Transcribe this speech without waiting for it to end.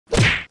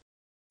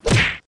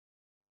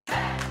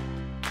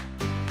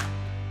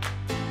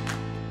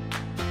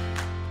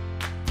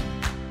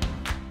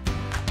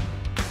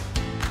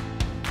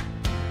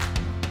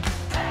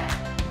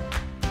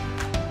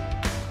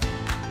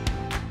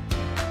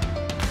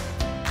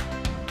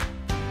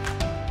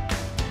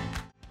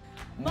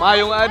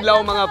Mayong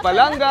adlaw mga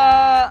palangga!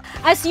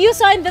 As you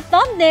saw in the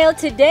thumbnail,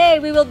 today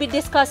we will be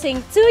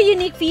discussing two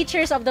unique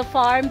features of the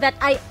farm that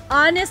I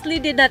honestly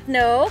did not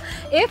know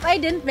if I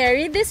didn't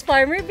marry this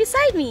farmer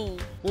beside me.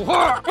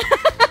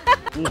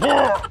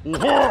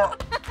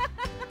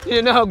 You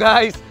know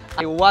guys,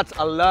 I watch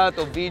a lot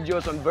of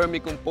videos on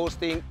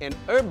vermicomposting and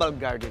herbal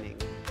gardening,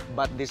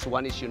 but this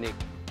one is unique.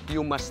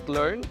 You must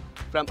learn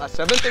from a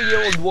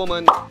 70-year-old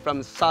woman from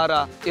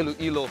Sara,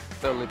 Iloilo,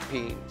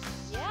 Philippines.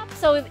 Yep.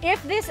 So if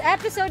this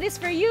episode is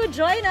for you,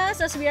 join us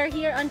as we are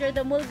here under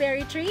the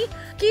mulberry tree.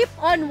 Keep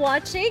on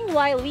watching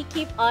while we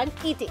keep on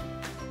eating.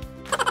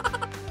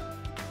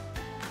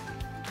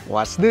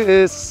 What's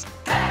this?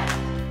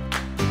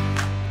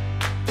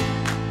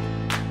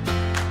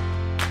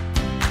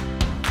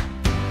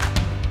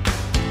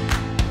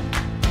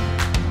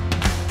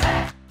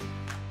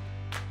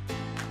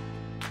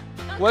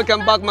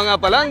 Welcome back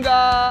mga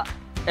palangga!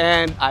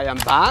 And I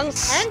am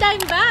Bangs. And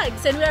I'm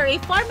Bags, and we are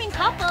a farming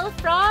couple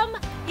from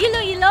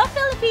Iloilo,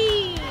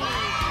 Philippines.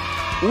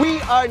 We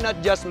are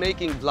not just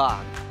making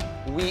vlog,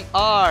 we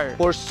are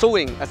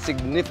pursuing a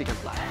significant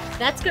life.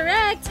 That's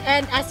correct.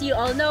 And as you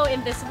all know,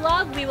 in this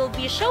vlog, we will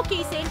be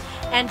showcasing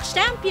and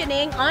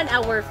championing on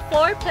our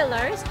 4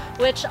 pillars,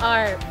 which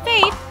are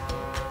faith,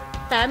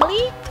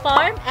 family,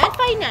 farm, and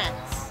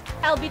finance.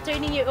 I'll be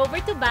turning you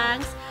over to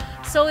Bangs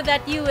so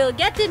that you will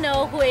get to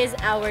know who is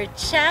our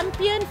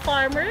champion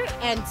farmer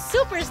and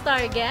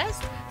superstar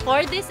guest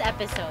for this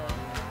episode.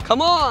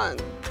 Come on!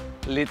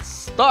 Let's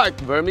start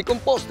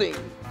vermicomposting!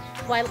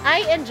 While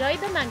I enjoy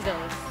the mangoes.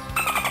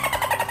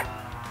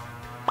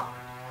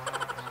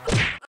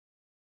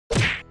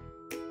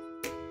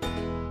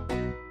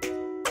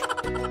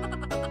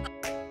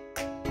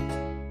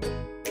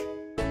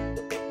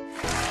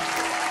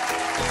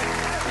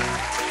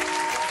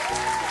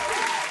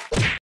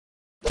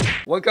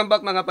 Welcome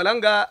back mga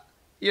palangga!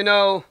 You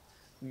know,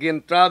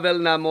 gin-travel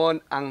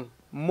namon ang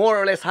more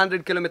or less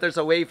 100 kilometers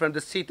away from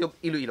the city of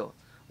Iloilo.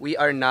 We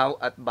are now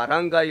at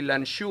Barangay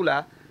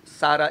Lanciola,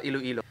 Sara,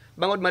 Iloilo.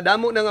 Bangod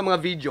madamo na nga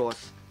mga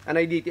videos,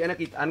 Nanay Deting,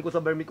 nakitaan ko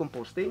sa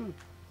vermicomposting.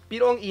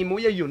 Pero ang imo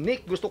ya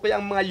unique. Gusto ko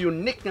ang mga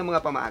unique nga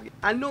mga pamaagi.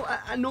 Ano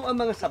ang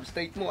mga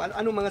substrate mo?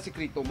 Ano mga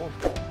sikreto mo?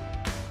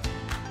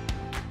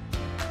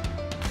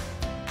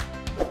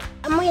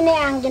 Amo ini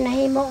ang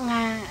ginahimo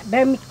nga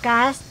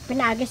vermicast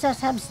pinaagi sa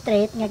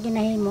substrate nga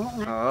ginahimo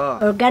nga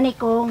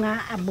organiko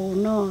nga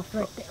abono,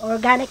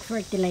 organic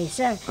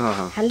fertilizer.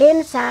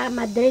 Halin sa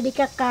madre di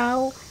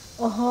cacao,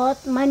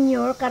 ohot,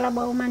 manure,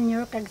 carabao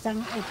manure kag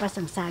sang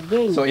ipasang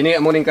saging. So ini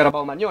amo ning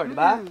carabao manure, di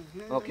ba?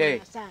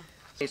 Okay.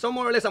 So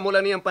more or less amo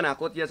lang niyang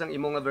panakot ya sang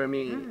imo nga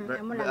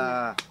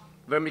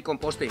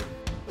vermicomposting.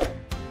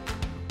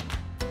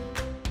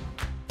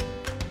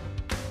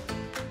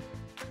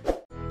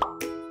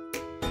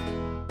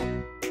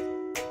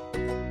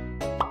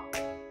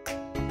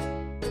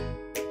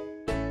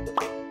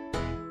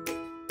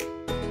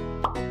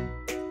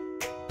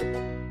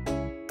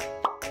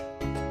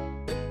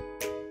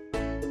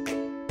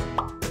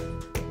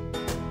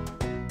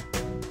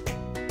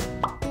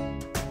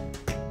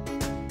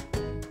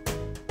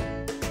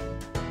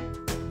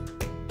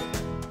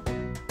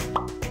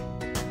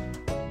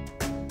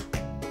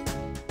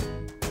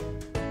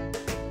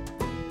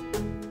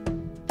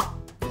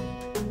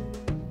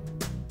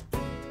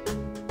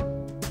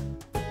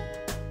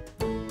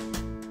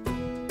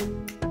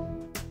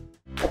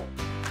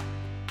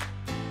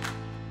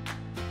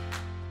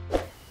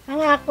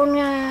 Ang akon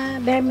nga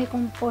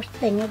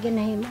vermicomposting nga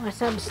ginahimo nga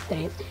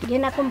substrate,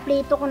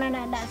 ginakumpleto ko na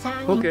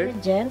sa ang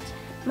ingredients.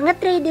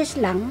 Mga 3 days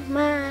lang,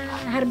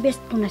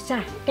 ma-harvest ko na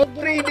siya. 3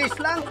 days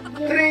lang?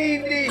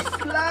 3 days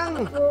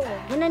lang? Oo,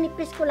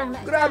 ginanipis ko lang na.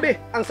 Grabe!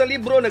 Ang sa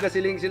libro,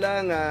 nagasiling sila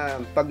nga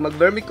pag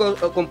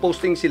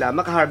mag-vermicomposting sila,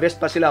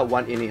 maka-harvest pa sila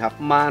 1.5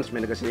 months,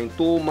 may nagasiling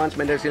 2 months,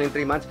 may nagasiling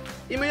 3 months.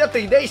 Imo ya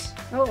 3 days?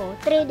 Oo,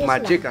 3 days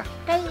Magic lang.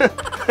 Magic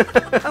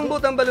Ang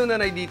butang balo na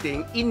Nanay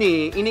Deting,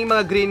 ining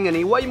mga green nga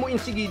ni, why mo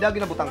insigida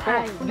ginabutang ko?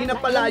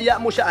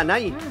 Ginapalaya mo siya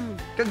anay.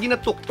 Kag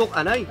ginatuktok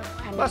anay.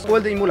 Pas,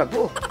 well din mo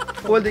lago.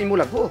 Well din mo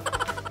lago.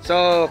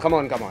 So, come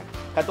on.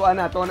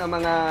 Katuan nato ang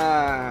mga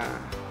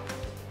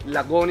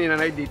lago ni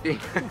Nanay Deting.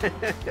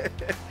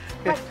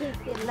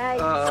 Spaghetti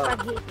like,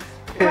 spaghetti.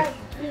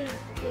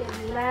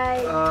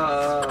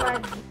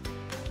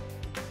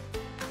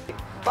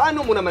 Paano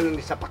mo naman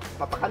sa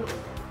papakano?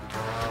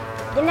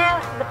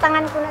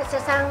 Batangan ko na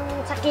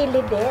sa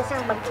kilid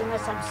sang bago nga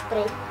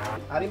substrate.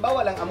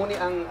 Halimbawa lang, amo ni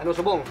ang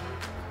subong.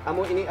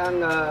 Amo ini ang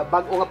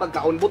bago nga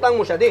pagkaon, butang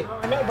mo siya di.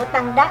 Oo,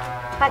 butang da.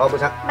 Pag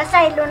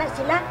masaylo na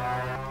sila.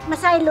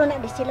 Masaylo na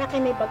di sila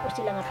kay may bago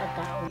sila nga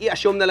pagkaon.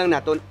 I-assume na lang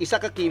naton 1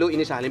 kilo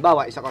ini siya.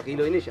 Halimbawa, 1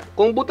 kilo ini siya.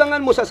 Kung butangan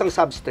mo sa sang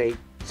substrate,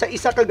 sa 1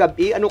 ka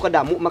gabi, ano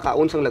kadamo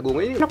makaon sang lago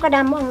ngayon? Ano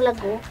kadamo ang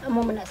lago?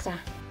 Amo man na sa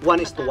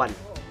 1:1.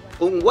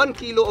 Kung 1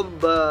 kilo of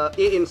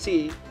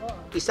ANC,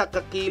 1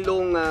 ka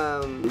kilong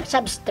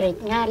substrate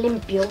nga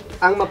limpyo.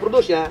 Ang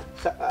maproduce niya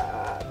sa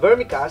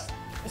vermicast,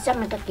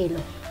 1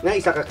 kilo.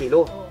 Nga 1 ka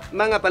kilo.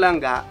 Mga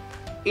palangga,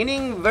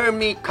 ining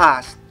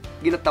vermicast,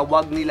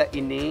 ginatawag nila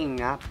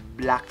ining nga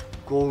black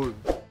gold.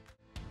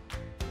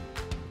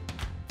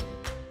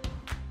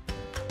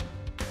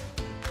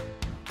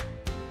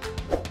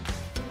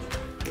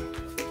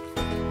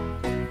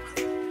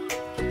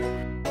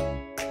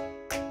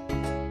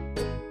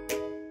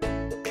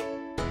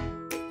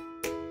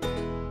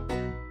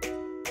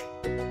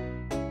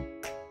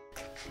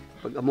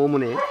 Pag amo mo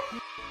na eh.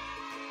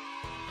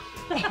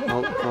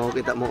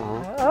 Kita mo,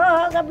 oh. Oo,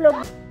 gablog.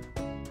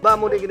 Ba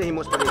mo din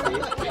ginahimo spaghetti?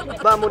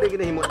 Ba mo din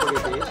ginahimo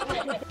spaghetti?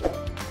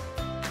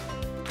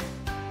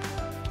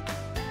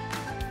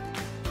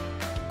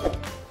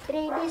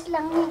 Three days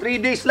lang ni.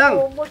 3 days lang.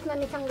 Ubos na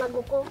isang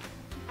lago ko.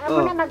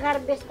 Amo na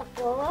mag-harvest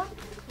ako.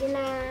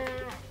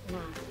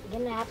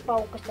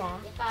 Ginapaw ko sa.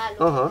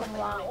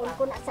 Waon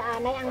ko na sa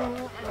anay ang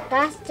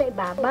cast sa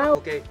ibabaw.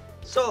 Okay.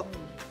 So,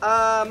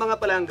 mga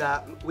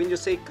palangga, when you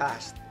say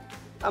cast,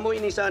 amo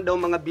ini siya daw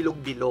mga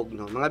bilog-bilog,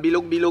 no? Mga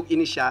bilog-bilog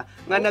ini siya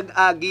nga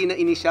nag-agi na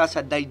ini siya sa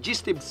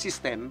digestive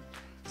system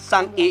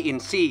sang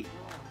ANC.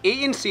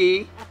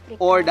 ANC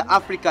or the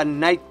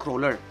African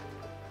nightcrawler.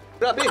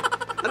 Grabe.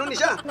 Ano ni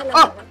siya?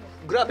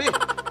 Grabe.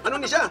 Ano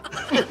ni siya?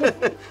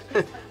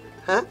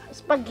 Ha?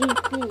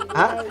 Spaghetti.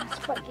 Ha?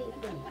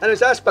 Spaghetti. Ano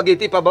siya?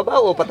 Spaghetti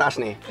pababa o pataas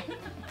ni?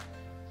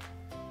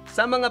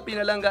 Sa mga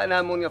pinalangga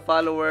namon nga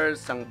followers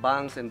sang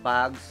bangs and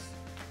bags,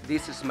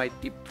 this is my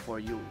tip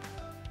for you.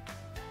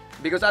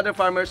 Because other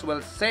farmers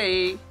will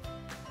say,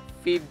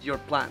 feed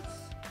your plants.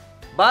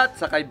 But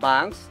sa kay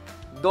bangs,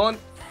 don't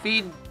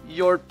feed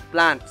your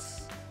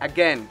plants.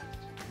 Again,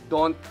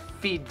 don't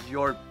feed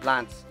your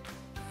plants.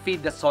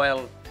 Feed the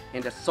soil,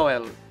 and the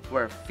soil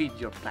will feed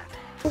your plant.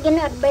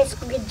 Gina-advise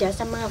ko gidya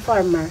sa mga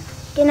farmer,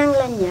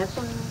 kinanglan niya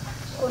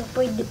kung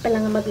pwede pa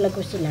lang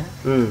maglago sila.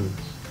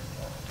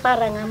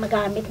 Para nga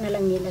magamit na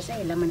lang nila sa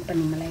ilaman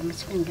panimalay,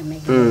 mas kang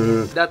gamay.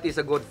 That is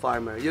a good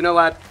farmer. You know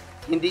what?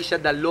 Hindi siya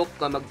dalok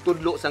na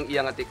magtudlo sang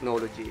iyang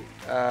technology.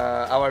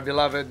 Our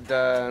beloved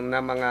na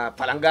mga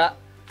palangga,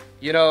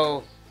 you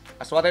know,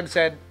 as what I've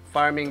said,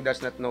 farming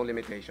does not know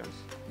limitations.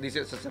 This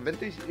is a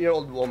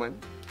 70-year-old woman,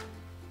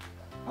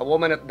 a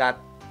woman at that,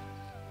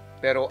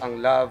 pero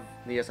ang love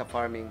niya sa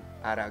farming,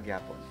 ara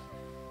gyapon.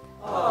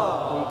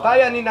 Kung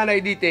kaya ni Nanay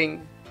Deting,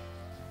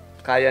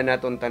 kaya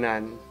naton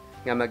tanan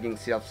nga maging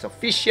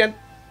self-sufficient,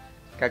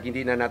 kag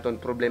hindi na naton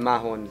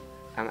problemahon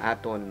ang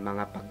aton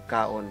mga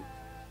pagkaon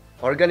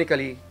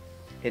organically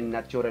and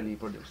naturally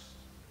produced.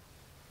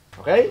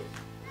 Okay?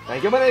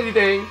 Thank you, Nanay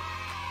Deting.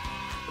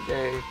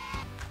 Okay.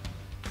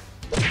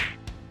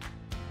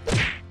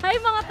 Hi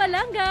mga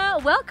palangga!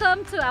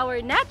 Welcome to our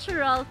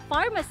natural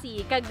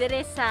pharmacy. Kag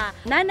dire sa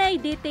Nanay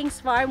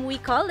Deting's farm, we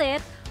call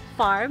it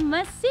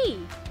Pharmacy.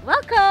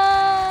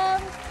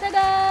 Welcome!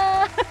 Tada!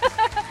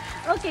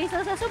 Okay, so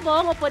sa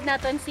subong, upod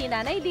naton si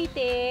Nanay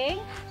Deting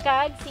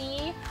kag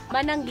si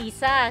Manang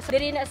Lisa. So,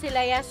 diri na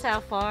sila ya sa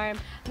farm.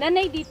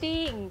 Nanay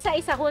Deting, sa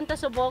isa hunta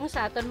subong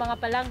sa aton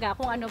mga palangga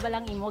kung ano ba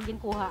lang imo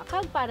ginkuha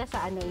kag para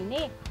sa ano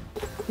ini?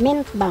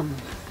 Mint balm.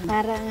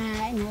 Para nga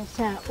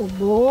sa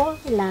ubo,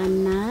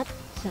 lanat,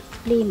 sa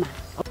klima.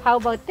 How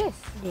about this?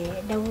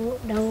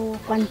 Daw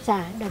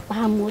kwansa, daw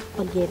pahamot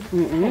pagir.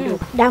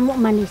 Damo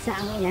manisa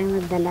ang iyang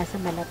nagdala sa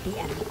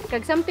balatian.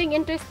 Kag something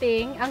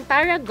interesting, ang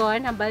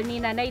tarragon, hambal ni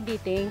Nanay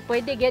Deting,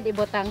 pwede gyud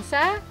ibutang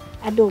sa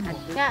Adobo.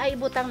 nga ay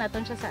ibutang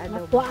naton siya sa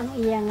adobo. Makuha ang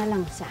iya nga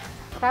langsa.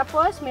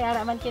 Tapos may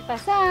araman kita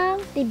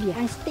sang Stevia.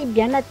 Ang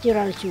stevia,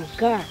 natural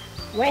sugar.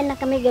 Why na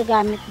kami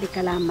gagamit di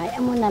kalamay.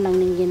 Amo na lang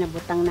ning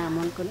ginabutang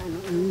namon kung ano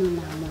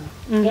namon.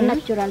 Kaya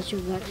natural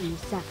sugar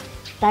isa.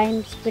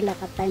 Times pila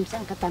ka times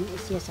ang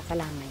katamis siya sa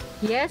kalamay.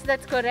 Yes,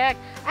 that's correct.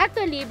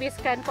 Actually,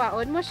 biskan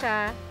kwaon mo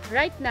siya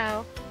right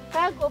now.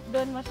 Kag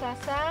updon mo siya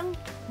sang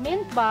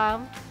mint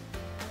balm.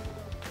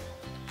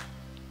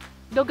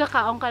 Doga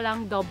kaong ka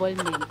lang double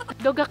mint.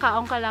 Doga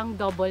kaong ka lang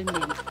double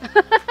mint.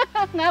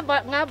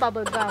 nga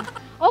bubble gum.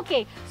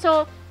 Okay,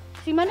 so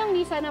si Manang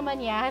Lisa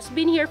naman niya has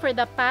been here for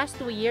the past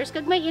 2 years.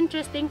 Kag may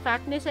interesting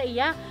fact ni sa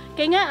iya.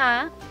 Kaya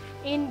nga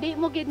hindi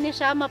mo gid ni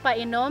siya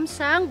mapainom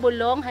sang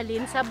bulong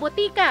halin sa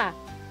butika.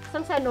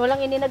 Sang sano lang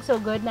ini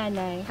nagsugod,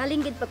 Nanay?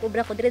 Halinggid pag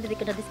ubra ko, dire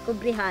ko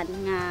na-discoveryhan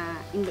nga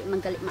hindi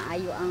manggali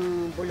maayo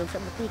ang bulong sa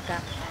butika.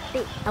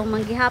 Ti, ang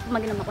manggihap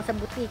maginom ako sa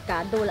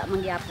butika, dola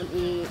manggihapon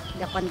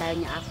i-gapan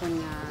dayon niya akong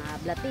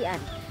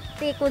blatian.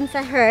 Ti, kun sa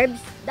herbs,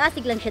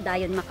 dasig lang siya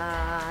dayon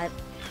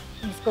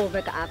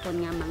maka-discover ka akon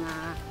nga mga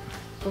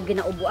kung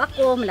ginaubo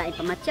ako, malain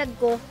pamatsyag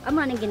ko,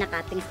 amo nang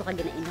ginakating to ka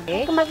ginainom.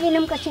 Kung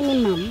mag-inom kasi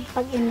ni ma'am,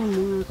 pag inom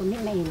mo nga kung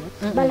mainit,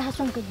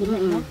 balhason ka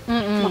ginainom.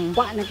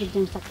 Makwa na gid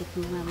yung sakit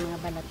mga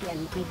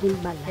balatian mo, kay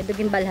ginbalhas. Ay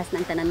dugin balhas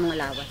na ang tanan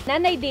mong lawas.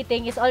 Nanay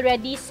Deting is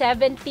already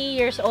 70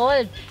 years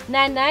old.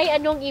 Nanay,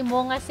 anong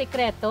imo nga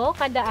sekreto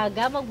kada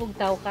aga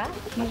magbugtaw ka?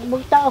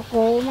 Magbugta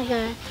ako,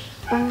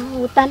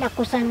 pangutan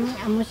ako sa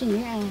amo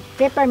sini ang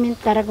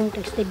peppermint taragong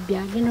kag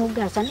stevia,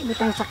 ginugasan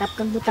ibutang sakap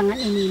kag butangan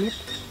ininit.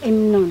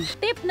 Imnon.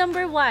 Tip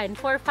number 1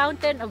 for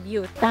Fountain of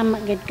Youth.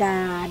 Tama gid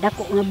ka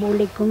dako nga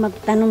bulig kung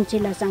magtanom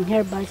sila sang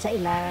herbal sa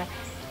ila.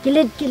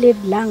 Kilid-kilid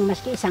lang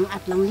maski isang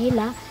at lang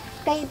nila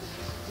kay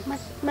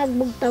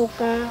magbugtaw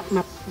ka,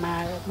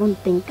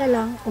 magunting ka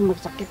lang kung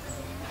magsakit.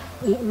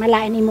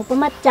 Malain imo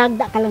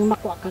pumatsyag, da ka lang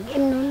makuha kag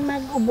imnon,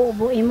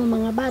 mag-ubo-ubo imo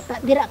mga bata,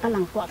 dira ka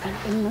lang kuha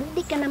kag imnon.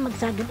 Di ka na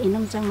magsagad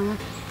inom sa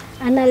mga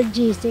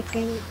analgesic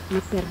kay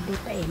maperde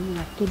pa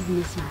mga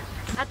kidneys mo.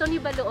 Ato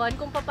ni baluon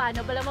kung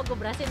paano bala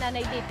magubra si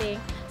Nanay Deting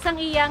sang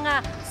iya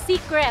nga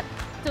secret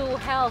to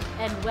health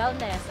and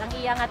wellness, ang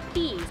iya nga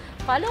tea.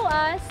 Follow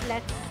us.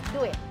 Let's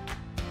do it.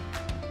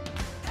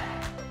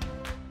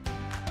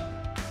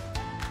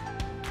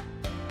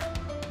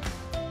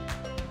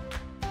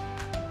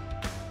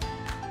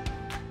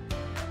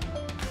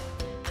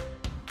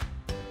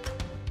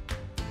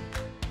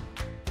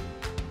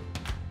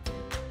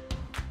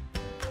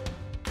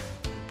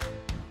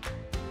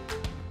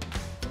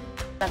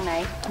 Lang,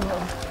 Nay.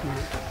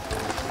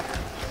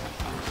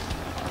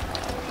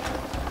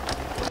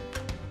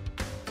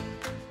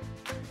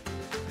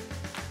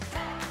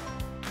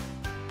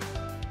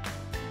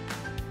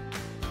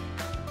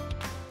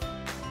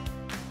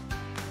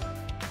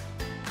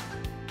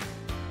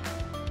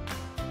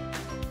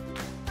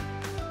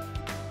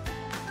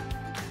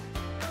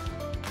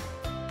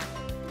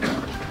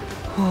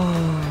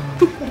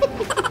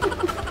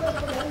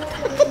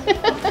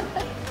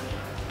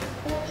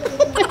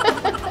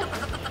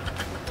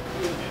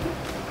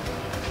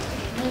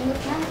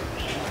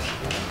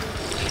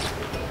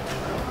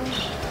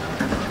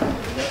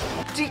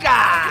 Chika!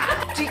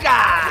 Chika!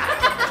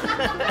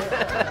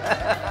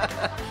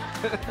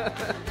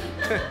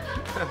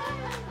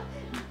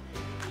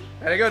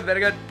 Very good,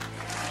 very good.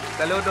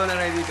 Saludo na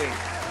Deting.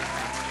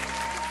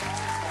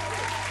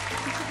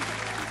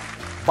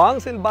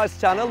 Bangs and Bags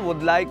channel would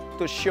like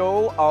to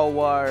show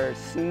our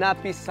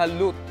snappy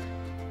salute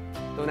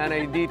to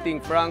Nanay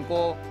Deting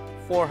Franco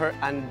for her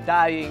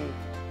undying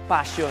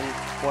passion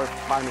for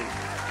farming.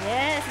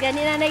 Yes,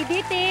 gani Nanay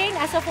Deting,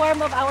 as a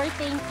form of our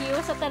thank you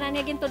sa tanan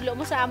nga gintudlo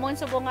mo sa amon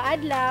subong nga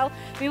adlaw,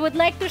 we would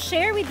like to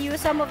share with you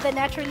some of the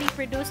naturally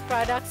produced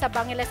products sa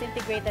Bangilas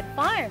Integrated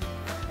Farm.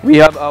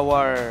 We have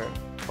our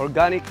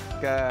organic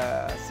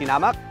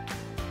sinamak,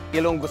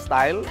 Ilonggo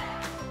style,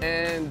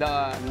 and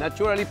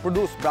naturally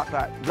produced black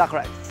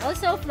rice.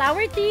 Also,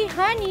 flower tea,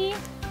 honey,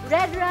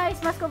 red rice,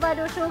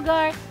 muscovado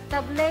sugar,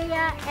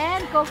 tablea,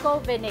 and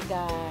cocoa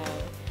vinegar.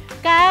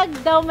 Kag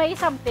daw may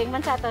something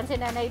man sa aton si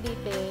Nanay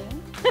Deting.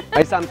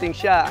 May something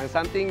siya. Ang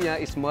something niya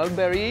is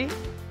mulberry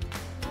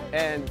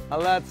and a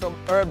lot of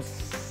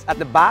herbs at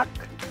the back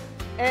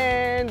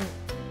and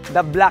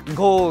the black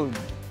gold.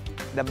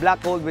 The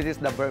black gold, which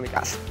is the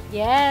vermicomposting.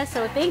 Yes,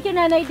 so thank you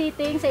Nanay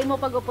Deting sa imo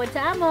pag-upod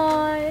sa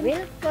amon.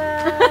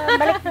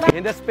 Welcome! Balik-balik!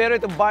 In the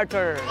spirit of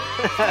barter.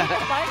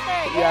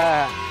 Barter, yes.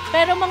 Yeah.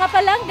 Pero mga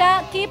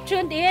palangga, keep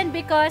tuned in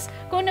because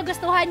kung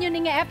nagustuhan nyo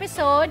ni nga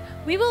episode,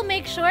 we will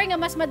make sure nga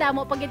mas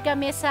madamo pagid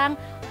kami sang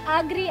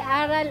Agri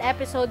Aral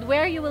Episode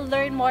where you will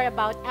learn more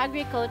about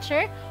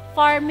agriculture,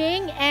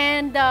 farming,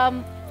 and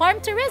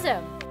farm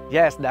tourism.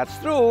 Yes, that's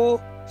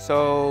true.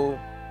 So,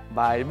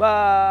 bye-bye.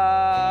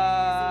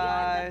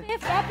 See you on the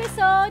 5th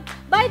episode.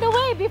 By the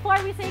way, before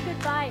we say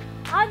goodbye,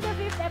 on the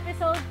 5th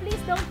episode, please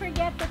don't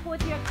forget to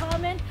put your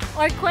comment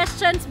or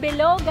questions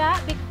below,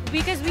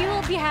 because we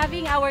will be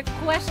having our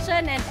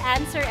question and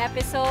answer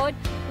episode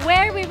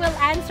where we will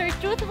answer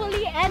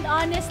truthfully and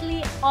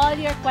honestly all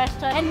your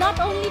questions. And not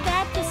only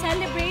that, to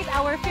celebrate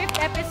our 5th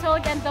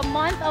episode and the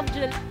month of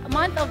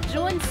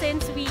June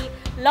since we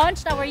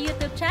launched our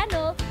YouTube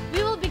channel,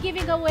 we will be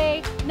giving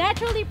away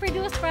naturally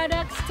produced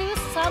products to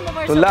some of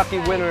our lucky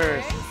subscribers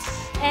winners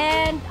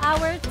and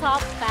our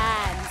top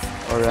fans.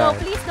 Alright. So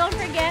please don't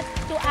forget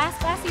to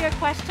ask us your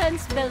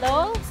questions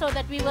below so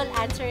that we will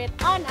answer it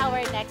on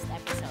our next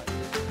episode.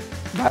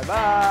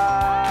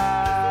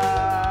 Bye-bye.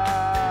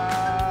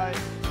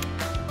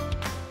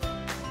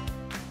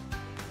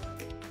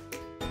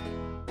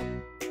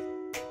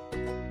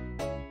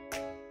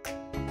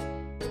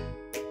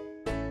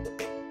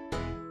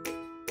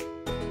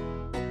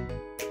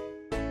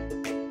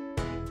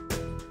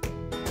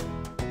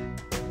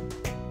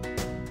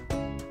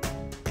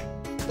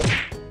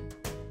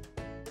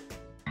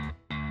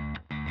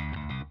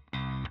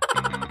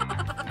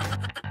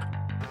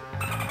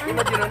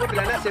 Imagine mo,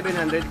 pila na?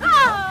 700?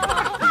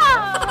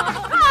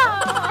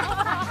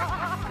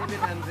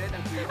 700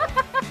 ang kilo.